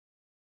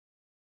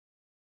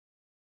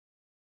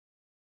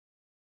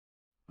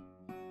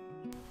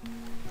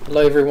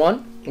Hello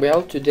everyone.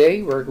 Well,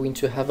 today we're going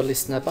to have a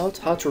lesson about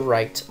how to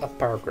write a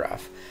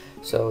paragraph.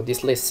 So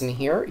this lesson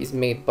here is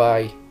made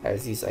by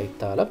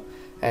AZIZ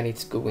and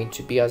it's going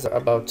to be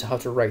about how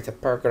to write a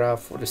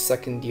paragraph for the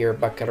second year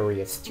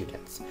baccalaureate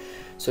students.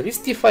 So let's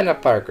define a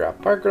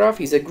paragraph. Paragraph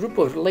is a group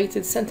of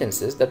related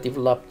sentences that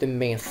develop the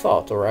main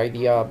thought or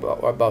idea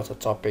about a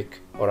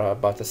topic or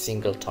about a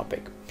single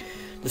topic.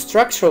 The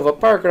structure of a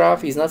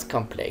paragraph is not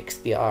complex.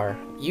 There are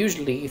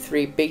usually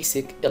three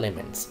basic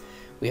elements.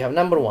 We have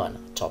number one,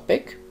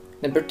 topic,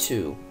 number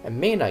two, a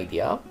main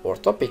idea or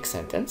topic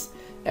sentence,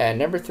 and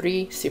number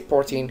three,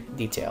 supporting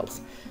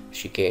details.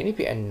 شي كاين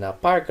بأن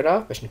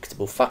باراجراف باش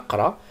نكتبو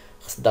فقرة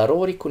خص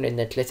ضروري يكون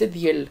عندنا ثلاثة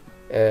ديال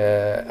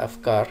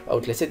أفكار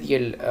أو ثلاثة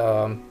ديال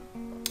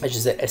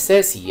أجزاء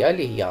أساسية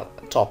اللي هي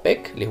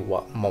topic اللي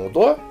هو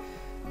موضوع،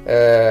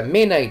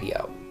 main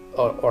idea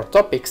or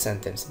topic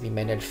sentence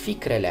بمعنى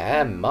الفكرة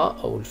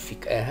العامة أو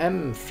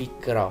أهم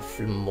فكرة في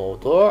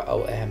الموضوع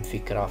أو أهم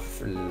فكرة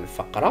في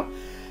الفقرة.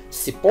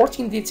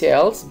 supporting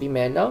details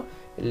بمعنى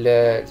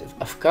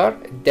الأفكار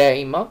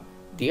الداعمة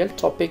ديال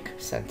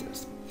topic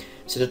sentence.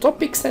 So the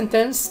topic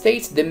sentence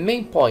states the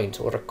main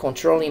point or a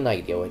controlling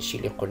idea. وهادشي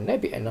اللي قلنا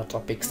بأن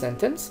topic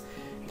sentence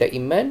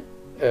دائما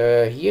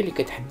هي اللي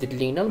كتحدد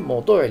لينا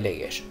الموضوع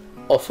علاش.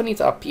 Often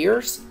it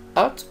appears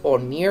at or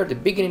near the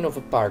beginning of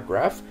a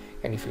paragraph.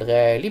 يعني في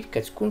الغالب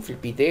كتكون في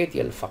البداية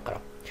ديال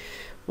الفقرة.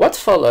 What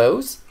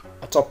follows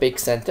a topic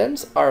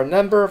sentence are a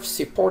number of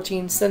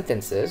supporting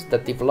sentences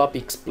that develop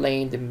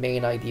explain the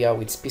main idea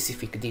with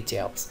specific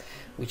details,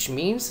 which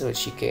means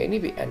هادشي كيعني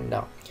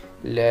بأن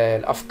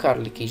الأفكار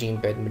اللي كيجي من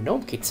بعد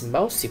منهم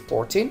كيتسماو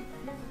supporting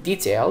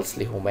details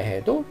اللي هما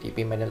هادو اللي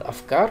بمعنى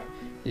الأفكار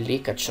اللي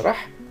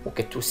كتشرح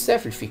وكتوسع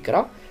في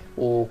الفكرة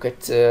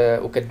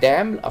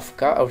وكتدعم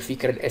الأفكار أو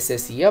الفكرة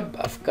الأساسية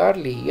بأفكار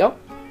اللي هي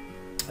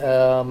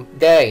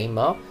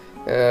دائمة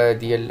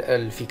ديال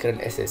الفكرة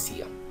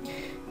الأساسية.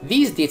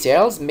 These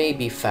details may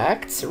be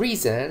facts,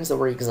 reasons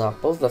or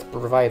examples that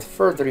provide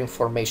further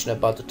information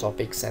about the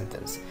topic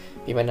sentence.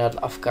 بمعنى هاد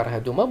الأفكار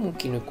هادوما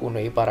ممكن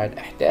يكونوا عبارة عن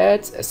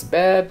أحداث،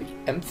 أسباب،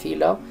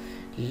 أمثلة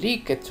اللي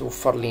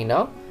كتوفر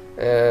لنا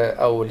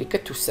أو اللي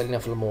كتوسع لنا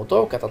في الموضوع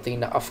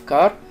وكتعطينا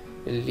أفكار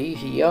اللي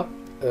هي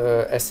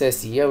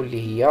أساسية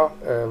واللي هي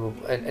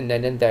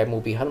أننا ندعم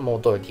بها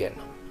الموضوع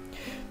ديالنا.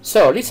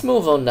 So let's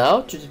move on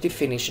now to the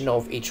definition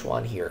of each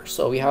one here.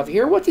 So we have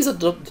here, what is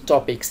the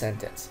topic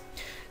sentence?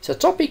 So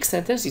topic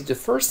sentence is the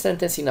first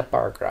sentence in a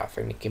paragraph.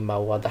 يعني كما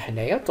واضح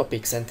هنايا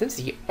topic sentence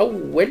هي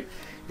أول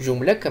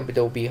جملة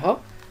كنبداو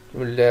بها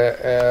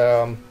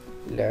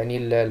يعني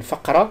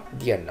الفقرة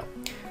ديالنا.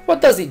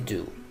 What does it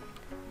do?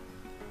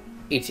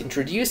 It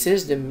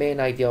introduces the main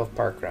idea of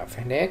paragraph.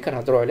 هنا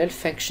كنهضروا على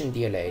الفانكشن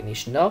ديالها، يعني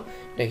شنو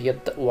هي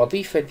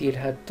الوظيفة ديال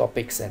هاد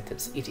topic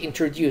sentence. It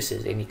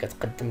introduces يعني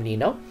كتقدم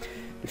لنا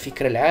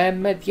الفكرة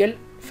العامة ديال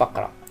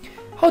الفقرة.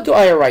 How do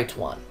I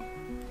write one?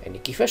 يعني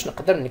كيفاش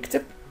نقدر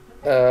نكتب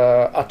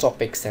a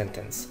topic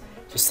sentence.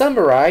 To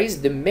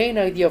summarize the main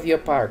idea of your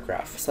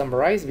paragraph.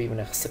 Summarize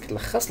بمعنى خصك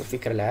تلخص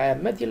الفكرة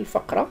العامة ديال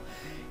الفقرة.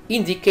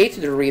 Indicate to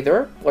the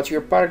reader what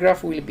your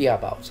paragraph will be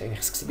about. يعني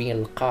خصك تبين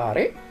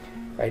للقارئ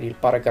يعني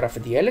الباراجراف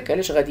ديالك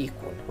علاش غادي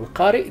يكون.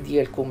 والقارئ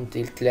ديالكم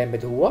ديال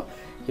التلاميذ هو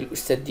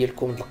الأستاذ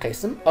ديالكم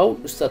القسم أو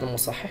الأستاذ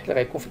المصحح اللي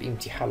غيكون في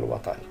الامتحان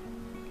الوطني.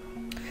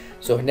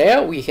 So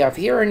now we have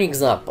here an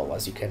example.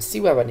 As you can see,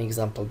 we have an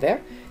example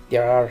there.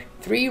 There are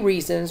 3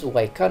 reasons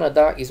why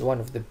Canada is one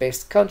of the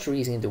best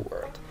countries in the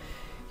world.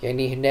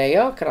 يعني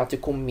هنايا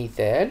كنعطيكم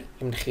مثال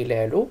من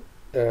خلاله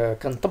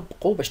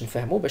كنطبقوا باش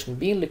نفهموا باش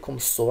نبين لكم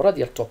الصورة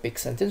ديال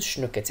topic sentence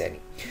شنو كتعني.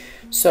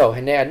 So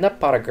هنا عندنا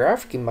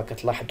paragraph كما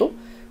كتلاحظوا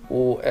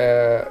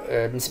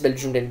بالنسبة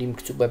للجملة اللي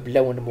مكتوبة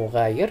بلون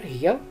مغاير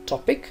هي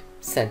topic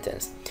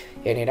sentence.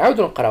 يعني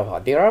نعاودو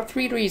نقراوها. There are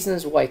 3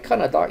 reasons why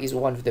Canada is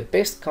one of the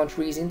best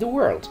countries in the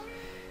world.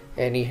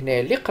 يعني هنا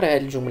اللي قرا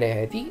هاد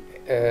الجملة هادي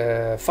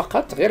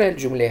فقط غير هاد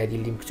الجملة هادي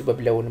اللي مكتوبة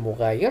بلون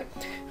مغاير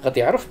غادي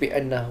يعرف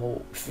بأنه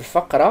في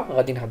الفقرة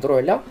غادي نهضروا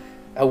على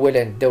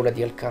أولا الدولة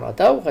ديال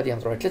كندا وغادي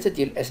نهضروا على 3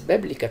 ديال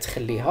الأسباب اللي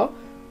كتخليها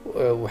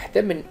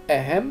وحدة من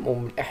أهم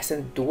ومن أحسن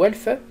الدول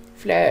في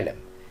العالم.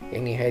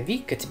 يعني هذه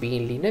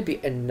كتبين لنا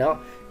بأن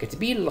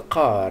كتبين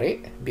للقارئ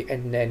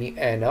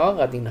بأنني أنا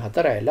غادي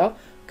نهضر على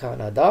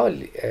كندا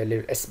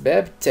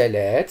للأسباب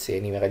 3.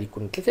 يعني غادي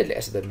يكون 3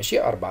 الأسباب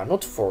ماشي 4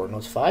 not 4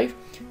 not 5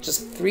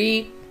 just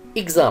 3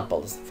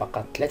 examples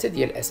فقط 3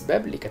 ديال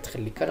الأسباب اللي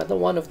كتخلي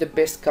كندا one of the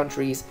best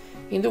countries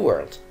in the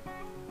world.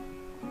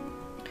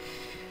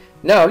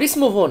 Now let's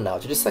move on now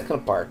to the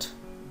second part,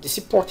 the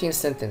supporting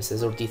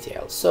sentences or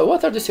details. So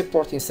what are the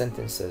supporting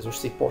sentences or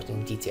supporting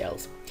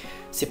details?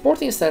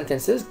 Supporting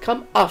sentences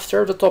come after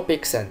the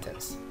topic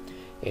sentence.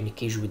 يعني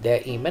كيجوا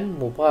دائما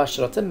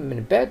مباشرة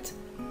من بعد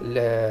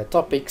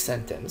topic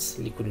sentence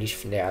اللي كنا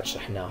شفناها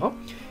شرحناها.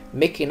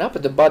 making up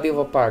the body of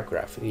a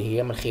paragraph اللي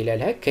هي من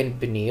خلالها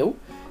كنبنيو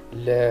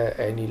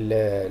يعني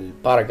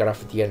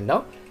الباراجراف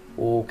ديالنا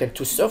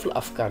وكنتوسعوا في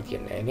الافكار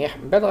ديالنا. يعني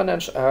من بعد انا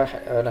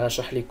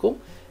نشرح لكم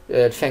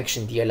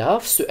الفانكشن ديالها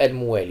في السؤال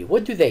الموالي.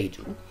 what do they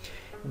do?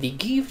 They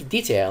give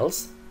details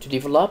to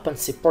develop and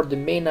support the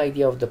main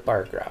idea of the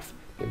paragraph.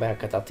 بما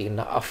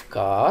كتعطينا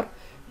أفكار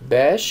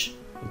باش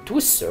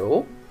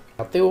نتوسعوا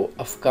نعطيو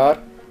أفكار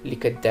اللي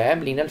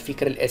كتدعم لينا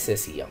الفكرة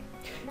الأساسية.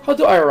 How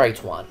do I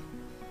write one؟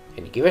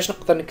 يعني كيفاش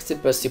نقدر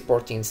نكتب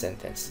supporting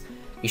sentence؟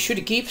 You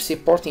should give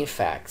supporting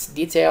facts,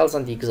 details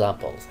and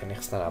examples. يعني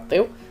خصنا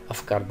نعطيو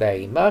أفكار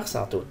داعمة،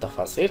 خصنا نعطيو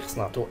تفاصيل،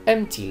 خصنا نعطيو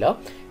أمثلة،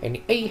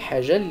 يعني أي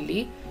حاجة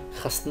اللي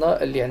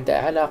خصنا اللي عندها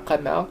علاقة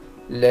مع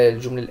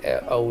الجملة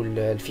أو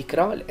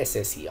الفكرة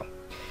الأساسية.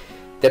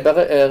 دابا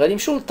غادي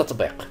نمشيو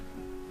للتطبيق،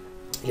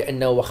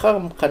 لأنه واخا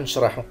نبقى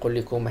نشرح ونقول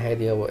لكم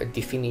هذه هو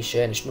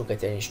الديفينيشن شنو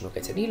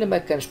كتعني الا ما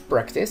كانش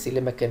براكتيس،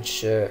 الا ما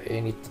كانش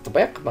يعني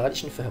التطبيق ما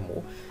غاديش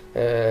نفهموا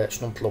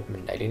شنو مطلوب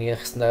منا. يعني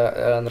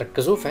خصنا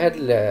نركزوا في هاد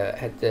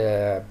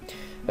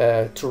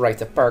to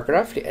write a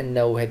paragraph،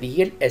 لأنه هذه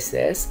هي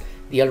الأساس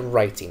ديال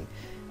writing.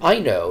 I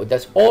know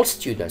that all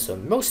students or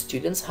most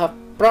students have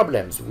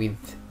problems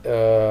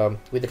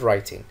with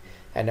writing.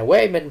 أنا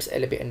واعي من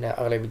المسألة بأن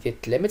أغلبية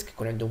التلاميذ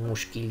كيكون عندهم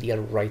مشكل ديال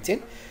الرايتين.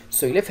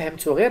 سو إلا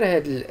فهمتوا غير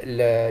هذا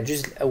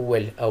الجزء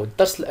الأول أو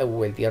الدرس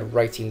الأول ديال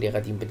الرايتين اللي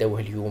غادي نبداوه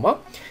اليوم،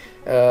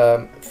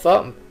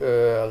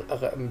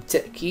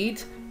 فبالتأكيد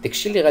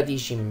داكشي اللي غادي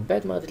يجي من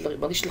بعد ما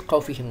غاديش تلقاو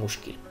فيه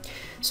مشكل.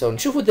 سو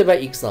نشوفوا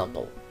دابا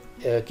إكزامبل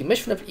كما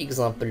شفنا في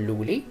الإكزامبل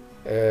الأولي،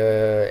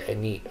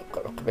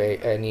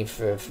 يعني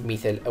في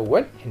المثال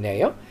الأول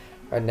هنايا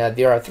عندنا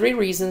there are 3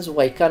 reasons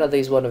why Canada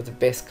is one of the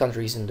best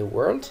countries in the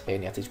world.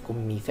 يعني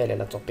عطيتكم مثال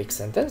على topic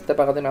sentence.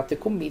 دابا غادي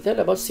نعطيكم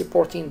مثال about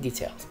supporting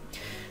details.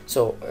 So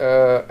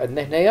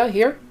عندنا هنايا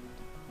here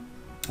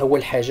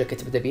أول حاجة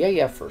كتبدا بها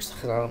هي first.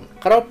 خلينا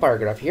نقراو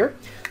paragraph here.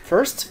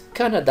 First,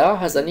 Canada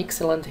has an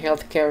excellent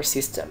healthcare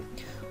system.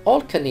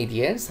 All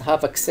Canadians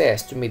have access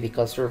to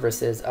medical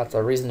services at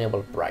a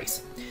reasonable price.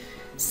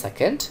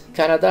 Second,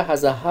 Canada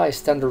has a high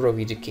standard of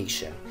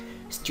education.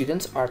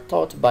 Students are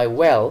taught by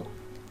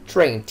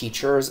well-trained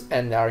teachers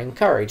and are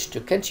encouraged to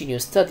continue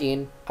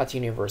studying at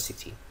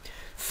university.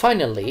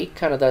 Finally,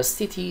 Canada's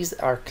cities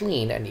are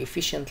clean and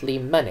efficiently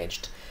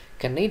managed.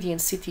 Canadian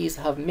cities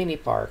have many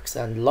parks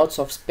and lots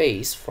of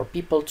space for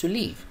people to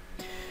live.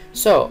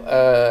 So,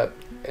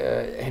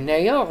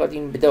 هنايا غادي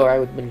نبداو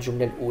عاود من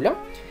الجملة الأولى.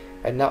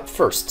 عندنا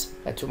first،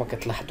 أنتم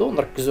كتلاحظوا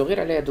نركزوا غير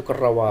على هذوك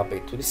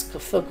الروابط. We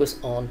focus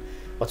on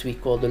what we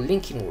call the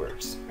linking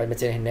words.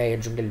 مثلا هنايا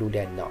الجملة الأولى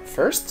عندنا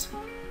first،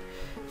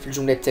 في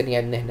الجملة الثانية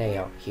عندنا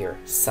هنايا here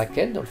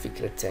second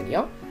والفكرة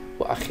الثانية،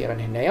 وأخيرا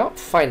هنايا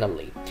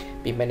finally.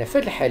 بمعنى في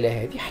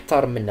الحالة هذه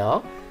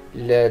احترمنا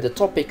the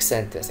topic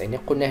sentence. يعني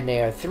قلنا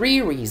هنايا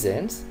 3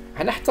 reasons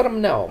حنا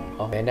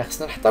احترمناهم. يعني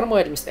خصنا نحترموا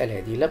هذه المسألة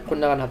هذه. إلا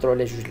كنا غنهضروا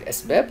على جوج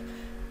الأسباب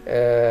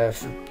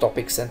في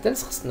التوبيك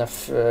سنتنس، خصنا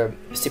في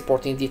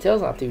supporting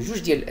details نعطيو جوج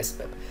ديال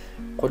الأسباب.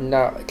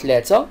 قلنا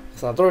 3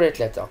 خصنا نهضروا على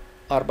 3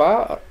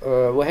 4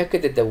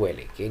 وهكذا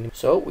الدوالي. يعني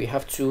so we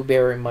have to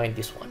bear in mind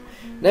this one.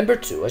 Number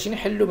 2 اجي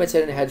نحلو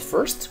مثلا هاد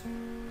first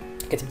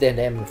كتبدا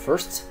هنايا من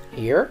first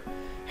here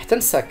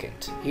حتى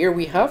second. Here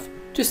we have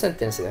 2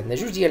 sentences. عندنا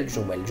جوج ديال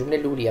الجمل. الجملة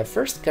الأولى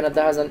first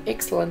Canada has an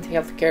excellent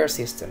healthcare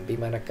system.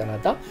 بمعنى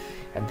كندا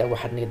عندها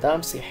واحد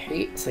النظام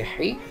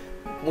صحي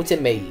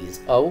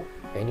متميز أو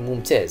يعني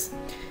ممتاز.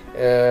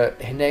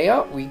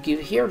 هنايا we give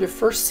here the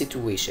first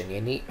situation،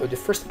 يعني the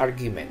first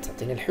argument.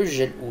 عطينا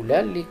الحجة الأولى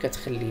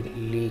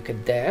اللي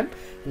كتدعم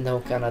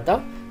أنه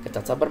كندا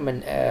كتعتبر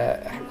من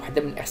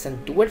واحدة من أحسن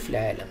الدول في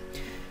العالم.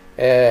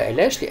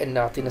 علاش؟ لأن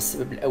عطينا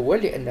السبب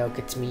الأول لأنه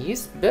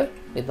كتميز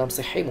بنظام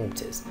صحي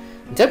ممتاز.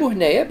 انتبهوا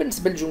هنايا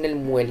بالنسبة للجملة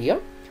الموالية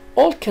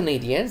all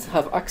Canadians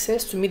have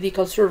access to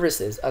medical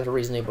services at a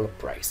reasonable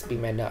price.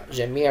 بمعنى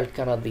جميع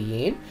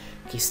الكنديين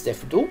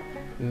كيستافدوا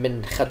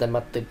من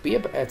خدمات طبية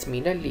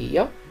بأثمنة اللي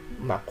هي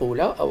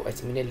معقولة أو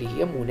أثمنة اللي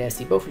هي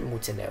مناسبة وفي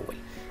المتناول.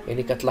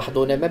 يعني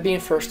كتلاحظونا ما بين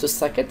first و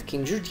second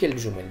كاين جوج ديال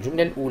الجمل.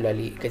 الجملة الأولى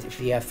اللي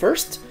فيها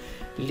first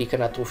اللي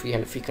كنعطيو فيها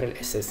الفكرة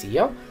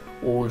الأساسية،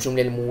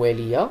 والجملة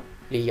الموالية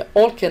اللي هي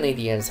all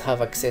Canadians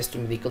have access to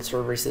medical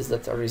services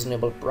at a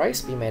reasonable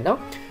price. بمعنى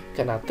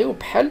كنعطيو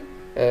بحال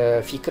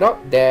فكرة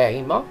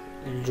داعمة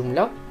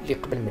للجملة اللي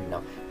قبل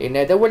منا، لأن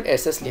هذا هو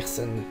الأساس اللي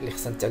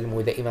خصنا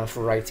نتعلموه دائما في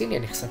الرايتين.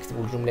 يعني خصنا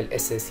نكتبوا الجملة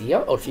الأساسية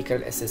أو الفكرة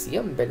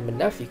الأساسية من بعد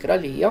منها فكرة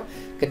اللي هي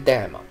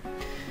كداعمة.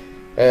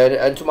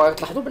 أنتم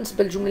غتلاحظوا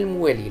بالنسبة للجملة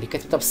الموالية اللي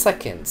كتبدا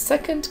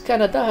second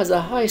Canada has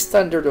a high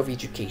standard of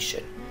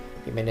education.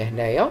 بمعنى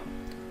هنايا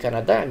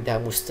كندا عندها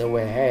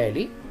مستوى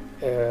عالي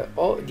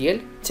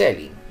ديال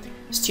التعليم.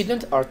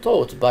 Students are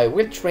taught by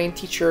well-trained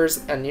teachers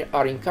and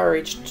are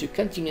encouraged to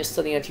continue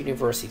studying at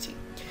university.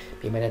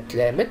 بمعنى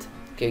التلاميذ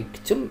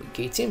كيتم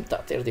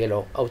التأطير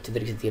ديالهم أو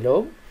التدريس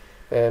ديالهم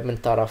من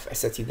طرف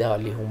أساتذة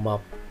اللي هما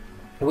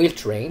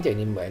well-trained،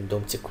 يعني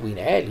عندهم تكوين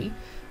عالي.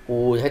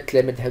 وهاد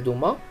التلاميذ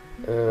هادوما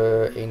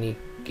يعني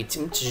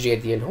كيتم التشجيع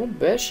ديالهم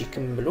باش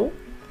يكملوا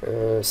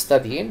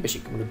studying، باش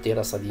يكملوا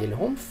الدراسة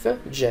ديالهم في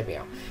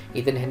الجامعة.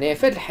 إذا هنا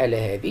في هاد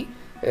الحالة هذه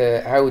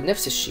عاود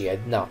نفس الشيء.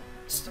 عندنا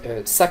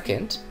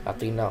second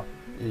عطينا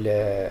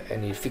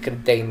يعني الفكرة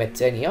الدائمة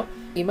الثانية.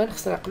 ديما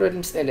خصنا نعقلوا هاد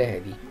المسألة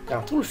هذه،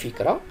 كنعطيو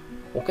الفكرة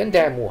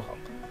وكندعموها.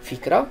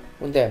 فكره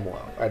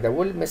وندعموها. هذا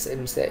هو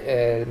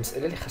المساله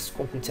اللي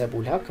خاصكم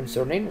تنتبهوا لها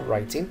concerning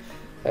writing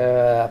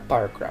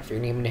paragraph.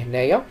 يعني من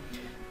هنايا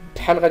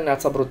بحال غادي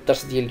نعتبروا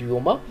الدرس ديال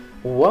اليوم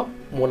هو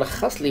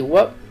ملخص اللي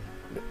هو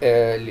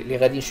اللي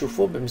غادي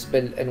نشوفوه بالنسبه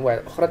للانواع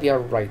الاخرى ديال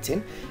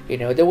الرايتين.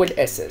 يعني هذا هو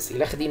الاساس.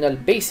 الا خدينا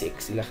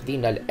البيسكس، الا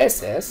خدينا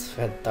الاساس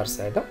في هذا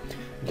الدرس هذا،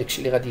 داكشي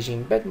اللي غادي يجي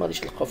من بعد ما غاديش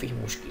تلقاو فيه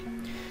مشكل.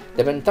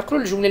 دابا ننتقلوا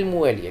للجمله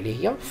المواليه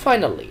اللي هي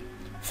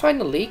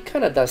finally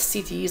Canada's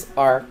cities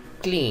are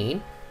clean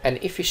and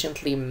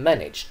efficiently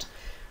managed.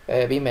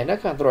 بمعنى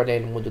كنهضروا على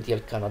المدن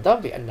ديال كندا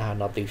بانها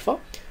نظيفه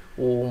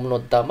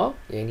ومنظمه.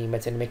 يعني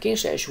مثلا ما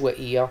كاينش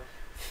عشوائيه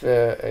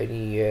في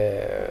يعني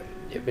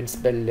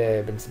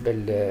بالنسبه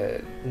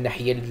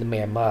للناحيه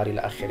المعمار الى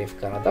اخره. في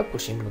كندا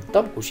كلشي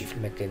منظم، كلشي في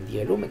المكان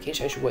ديالو، ما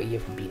كاينش عشوائيه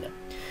في البناء.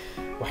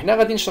 وحنا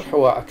غادي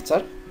نشرحوها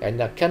اكثر.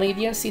 عندنا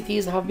Canadian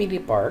cities have many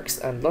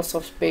parks and lots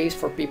of space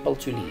for people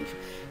to live.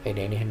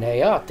 يعني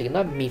هنايا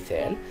عطينا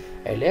مثال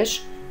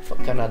علاش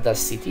Canada's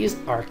cities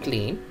are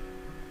clean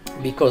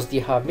because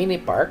they have many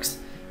parks.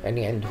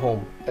 يعني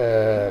عندهم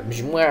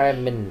مجموعة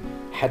من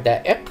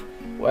حدائق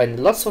and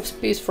lots of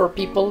space for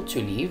people to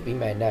live.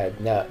 بمعنى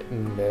عندنا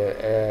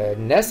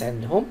الناس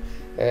عندهم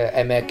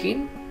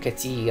أماكن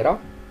كثيرة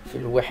في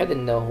الواحد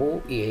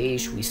أنه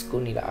يعيش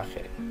ويسكن إلى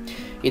آخره.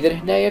 إذا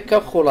هنايا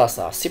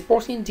كخلاصة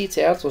supporting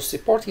details و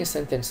supporting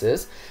sentences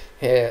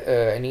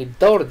يعني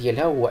الدور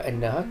ديالها هو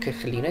أنها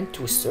كخلينا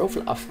نتوسعوا في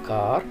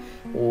الأفكار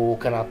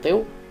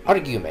وكنعطيو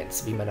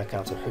arguments. بمعنى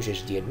كنعطيو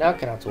الحجج ديالنا،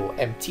 كنعطيو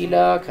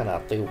أمثلة،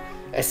 كنعطيو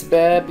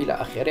أسباب إلى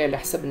آخره على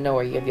حسب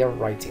النوعية ديال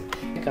الرايتين.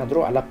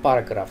 كنهضروا على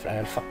باراجراف، على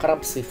الفقرة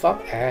بصفة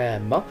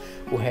عامة،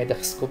 وهذا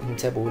خصكم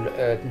تنتبهوا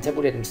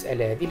لهذه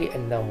المسألة هذه،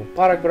 لأنه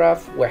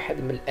باراجراف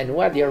واحد من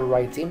الأنواع ديال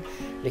الرايتين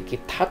اللي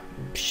كيتحط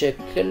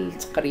بشكل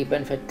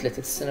تقريبا في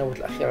 3 سنوات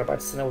الأخيرة 4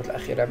 سنوات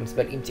الأخيرة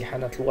بالنسبة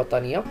للامتحانات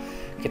الوطنية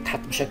كيتحط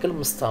بشكل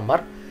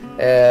مستمر.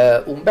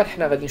 ومن بعد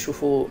حنا غادي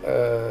نشوفوا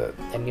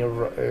يعني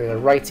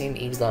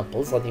writing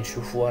examples. غادي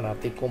نشوفوا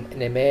نعطيكم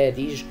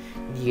نماذج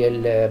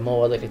ديال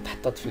المواضيع اللي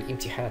تحطت في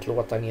الامتحانات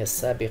الوطنية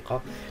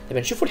السابقة. دابا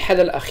نشوفوا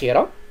الحالة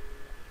الأخيرة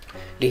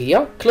اللي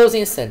هي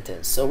closing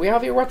sentence. So we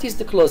have here what is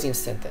the closing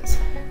sentence.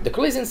 The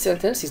closing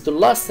sentence is the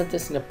last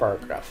sentence in a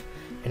paragraph.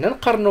 هنا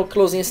نقارنوا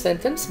closing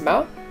sentence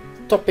مع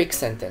topic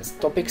sentence.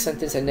 Topic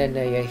sentence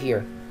عندنا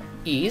here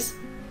is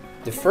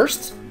the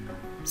first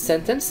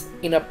sentence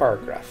in a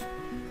paragraph.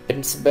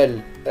 بالنسبة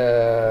ل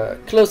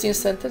closing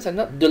sentence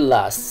عندنا the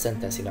last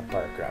sentence in a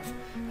paragraph.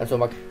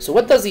 So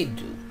what does it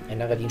do؟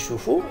 هنا غادي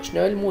نشوفوا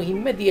شنو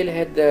المهمة ديال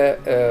هذا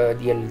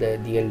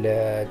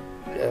ديال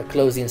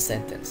closing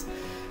sentence.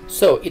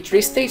 So it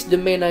restates the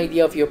main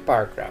idea of your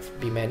paragraph.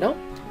 بمعنى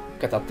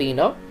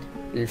كتعطينا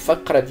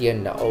الفقرة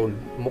ديالنا أو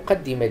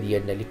المقدمة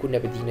ديالنا اللي كنا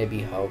بدينا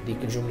بها وديك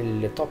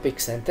الجملة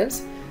topic sentence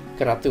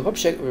كنعطيوها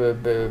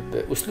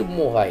بأسلوب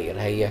مغاير.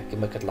 هي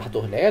كما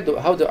كتلاحظوا هنايا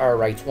how do I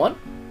write one.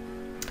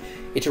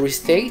 It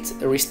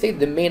restate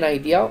the main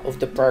idea of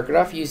the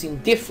paragraph using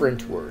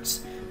different words.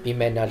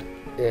 بمعنى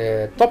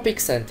topic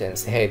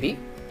sentence هذه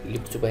اللي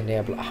مكتوبة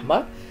هنايا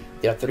بالأحمر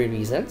there are 3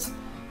 reasons.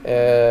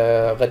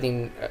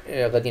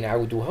 غادي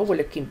نعاودوها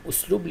ولكن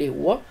بأسلوب اللي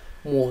هو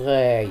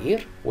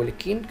مغاير،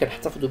 ولكن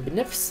كنحتفظوا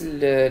بنفس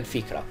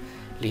الفكرة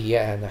اللي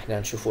هي حنا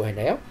نشوفوها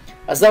هنايا.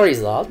 As a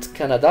result,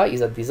 Canada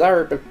is a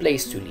desirable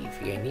place to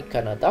live. يعني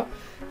كندا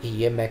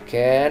هي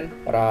مكان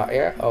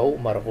رائع أو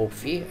مرغوب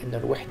فيه أن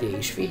الواحد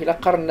يعيش فيه. إلا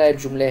قرنا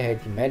الجملة هذه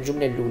مع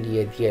الجملة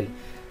الأولية ديال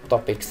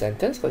topic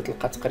sentence غادي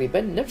تلقى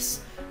تقريبا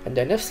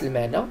عندها نفس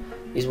المعنى.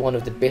 is one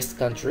of the best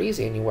countries.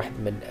 يعني واحد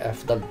من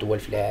أفضل الدول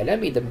في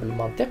العالم. إذا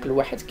بالمنطق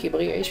الواحد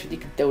كيبغي يعيش في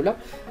ديك الدولة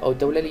أو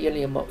الدولة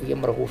اللي هي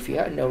مرغوب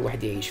فيها أنه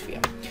الواحد يعيش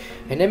فيها.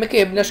 هنا ما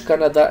كيهمناش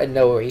كندا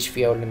أنه يعيش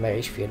فيها ولا ما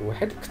يعيش فيها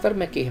الواحد، أكثر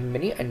ما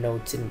كيهمني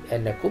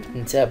أنكم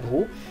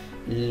تنتبهوا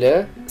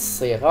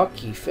للصيغة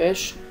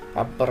كيفاش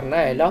عبرنا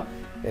على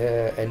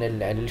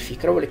عن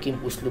الفكرة ولكن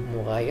بأسلوب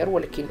مغاير.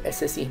 ولكن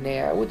الأساسي هنا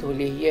يعود هو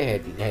اللي هي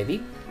هذه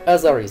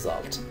as a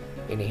result.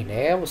 يعني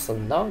هنا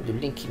وصلنا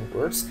لللينكين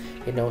ووردز،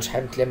 لانه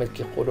شحال من تلاميذ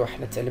كيقولوا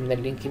حنا تعلمنا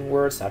اللينكين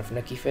ووردز، عرفنا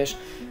كيفاش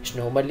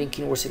شنو هما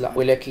اللينكين ووردز،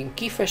 ولكن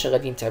كيفاش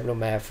غادي نتعاملوا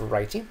معها في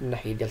الرايتين من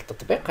ناحيه ديال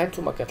التطبيق. ها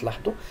نتوما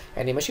كتلاحظوا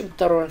يعني ماشي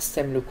بالضروره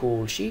نستعملوا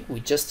كلشي. وي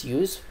جاست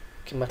يوز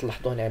كما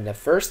تلاحظوا هنا عندنا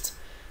first،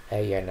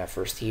 هي عندنا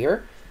first here،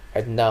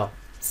 عندنا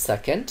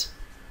second،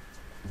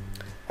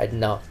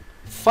 عندنا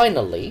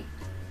finally،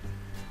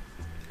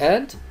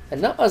 and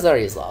عندنا as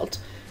a result,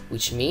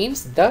 which means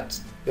that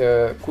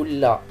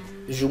كل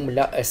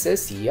جملة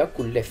أساسية،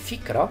 كل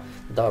فكرة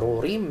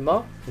ضروري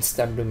ما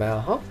نستعملوا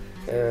معها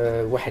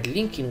واحد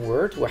لينكين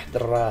وورد، واحد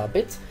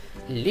الرابط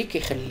اللي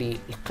كيخلي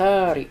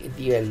القارئ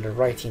ديال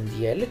الرايتين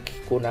ديالك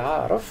يكون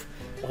عارف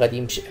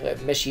غادي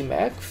ماشي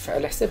معاك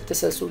على حساب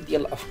التسلسل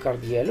ديال الافكار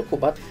ديالك.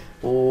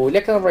 ولا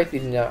كان الرايت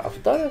ديالنا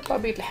افضل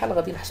بطبيعه الحال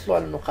غادي نحصلوا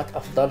على نقاط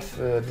افضل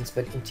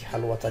بالنسبه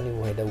للامتحان الوطني،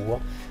 وهذا هو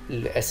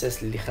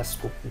الاساس اللي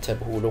خاصكم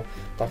تنتبهوا له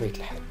بطبيعه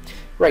الحال.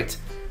 right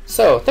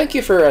so thank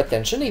you for your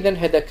attention. اذا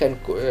هذا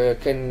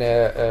كان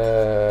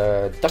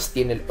الدرس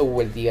ديالنا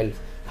الاول ديال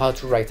how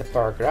to write a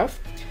paragraph.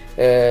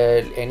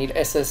 يعني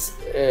الاساس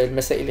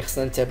المسائل اللي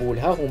خصنا ننتبهوا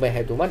لها هما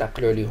هادوما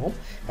نعقلوا عليهم.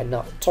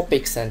 عندنا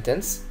topic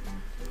sentence،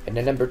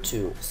 عندنا number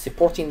 2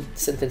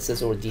 supporting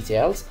sentences or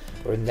details،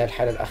 وعندنا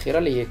الحاله الاخيره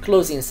اللي هي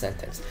closing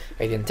sentence.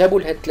 اذا انتبهوا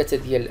لهاد الثلاثه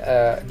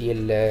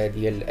ديال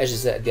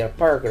الاجزاء ديال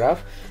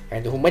الباراجراف،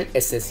 يعني هما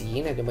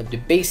الاساسيين، هادو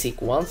the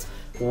basic ones.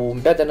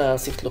 ومن بعد انا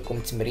صيفط لكم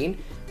تمرين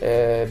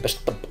باش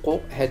تطبقوا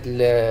هاد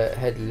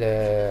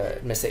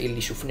المسائل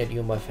اللي شفنا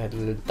اليوم في هذا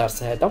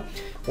الدرس هذا.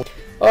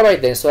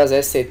 Alright then, so as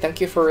I said, thank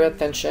you for your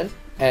attention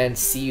and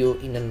see you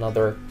in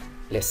another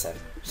lesson.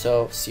 So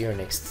see you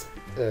next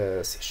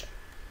session.